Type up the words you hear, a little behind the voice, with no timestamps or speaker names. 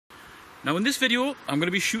Now in this video I'm going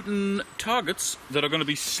to be shooting targets that are going to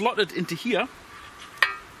be slotted into here,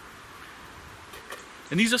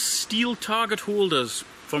 and these are steel target holders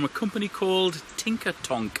from a company called Tinker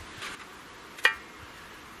Tonk.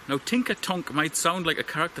 Now Tinker Tonk might sound like a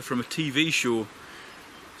character from a TV show,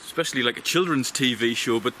 especially like a children's TV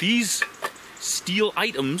show, but these steel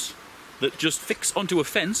items that just fix onto a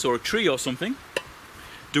fence or a tree or something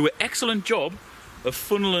do an excellent job of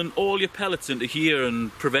funneling all your pellets into here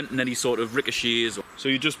and preventing any sort of ricochets. So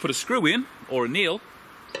you just put a screw in or a nail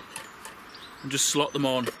and just slot them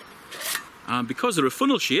on. And because they're a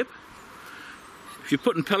funnel shape, if you're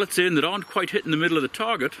putting pellets in that aren't quite hitting the middle of the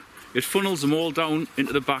target, it funnels them all down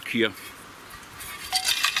into the back here.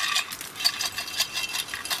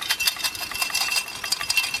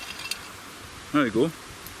 There you go.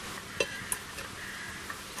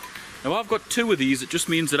 Now I've got 2 of these. It just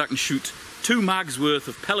means that I can shoot 2 mags worth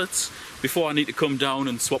of pellets before I need to come down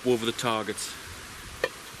and swap over the targets.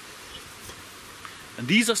 And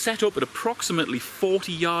these are set up at approximately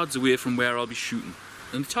 40 yards away from where I'll be shooting.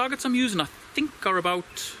 And the targets I'm using I think are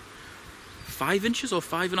about 5 inches or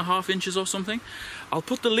 5.5 inches or something. I'll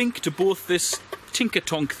put the link to both this Tinker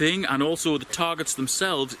Tonk thing and also the targets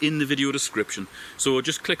themselves in the video description. So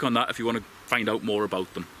just click on that if you want to find out more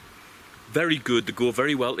about them. Very good, they go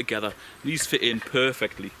very well together. These fit in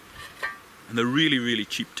perfectly. And they're really, really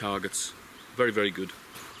cheap targets. Very, very good.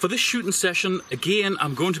 For this shooting session, again,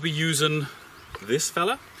 I'm going to be using this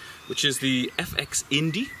fella, which is the FX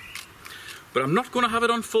Indy. But I'm not going to have it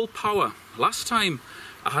on full power. Last time,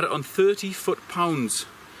 I had it on 30 foot-pounds.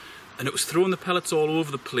 And it was throwing the pellets all over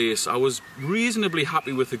the place. I was reasonably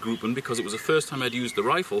happy with the grouping because it was the first time I'd used the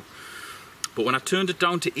rifle. But when I turned it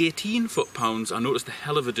down to 18 foot-pounds, I noticed a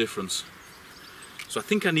hell of a difference. So I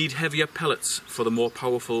think I need heavier pellets for the more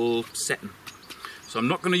powerful setting. So I'm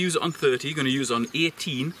not going to use it on 30, I'm going to use it on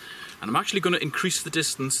 18. And I'm actually going to increase the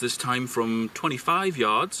distance this time from 25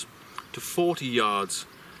 yards to 40 yards.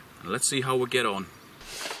 And let's see how we get on.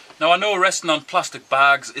 Now I know resting on plastic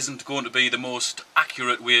bags isn't going to be the most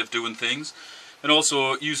accurate way of doing things. And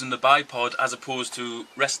also using the bipod as opposed to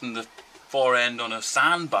resting the fore end on a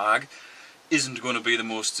sandbag isn't going to be the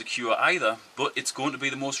most secure either, but it's going to be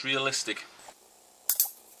the most realistic.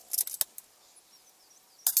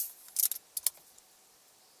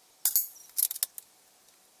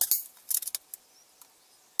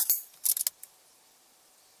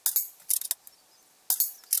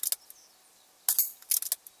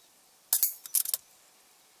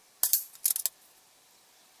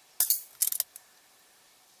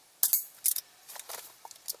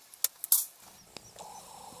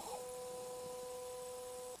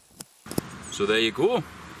 So there you go.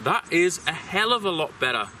 That is a hell of a lot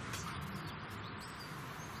better.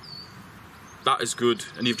 That is good.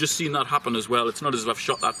 And you've just seen that happen as well. It's not as if I've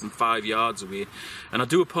shot that from 5 yards away. And I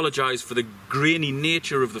do apologise for the grainy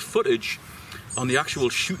nature of the footage on the actual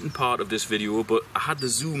shooting part of this video, but I had the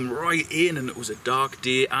zoom right in and it was a dark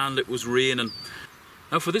day and it was raining.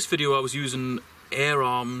 Now for this video I was using Air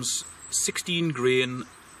Arms 16 grain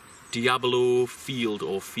Diabolo Field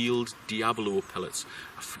or Field Diabolo pellets.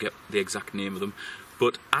 I forget the exact name of them,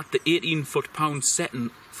 but at the 18 foot-pound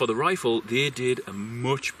setting for the rifle they did a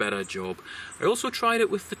much better job. I also tried it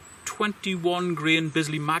with the 21 grain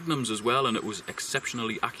Bisley Magnums as well, and it was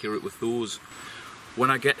exceptionally accurate with those. When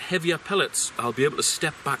I get heavier pellets I'll be able to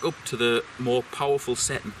step back up to the more powerful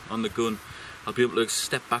setting on the gun. I'll be able to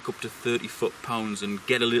step back up to 30 foot-pounds and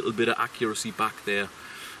get a little bit of accuracy back there,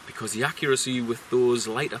 because the accuracy with those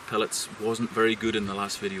lighter pellets wasn't very good in the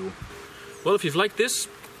last video. Well, if you've liked this,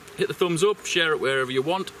 hit the thumbs up, share it wherever you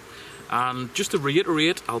want, and just to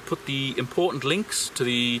reiterate, I'll put the important links to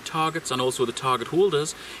the targets and also the target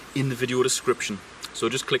holders in the video description. So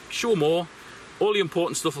just click show more, all the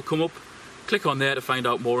important stuff will come up, click on there to find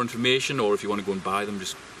out more information, or if you want to go and buy them,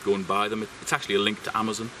 just go and buy them. It's actually a link to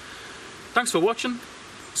Amazon. Thanks for watching,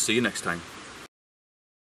 see you next time.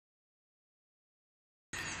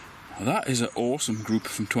 That is an awesome group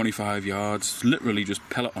from 25 yards, literally just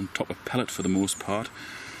pellet on top of pellet for the most part.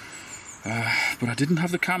 But I didn't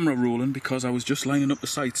have the camera rolling because I was just lining up the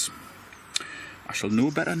sights. I shall know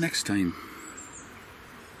better next time.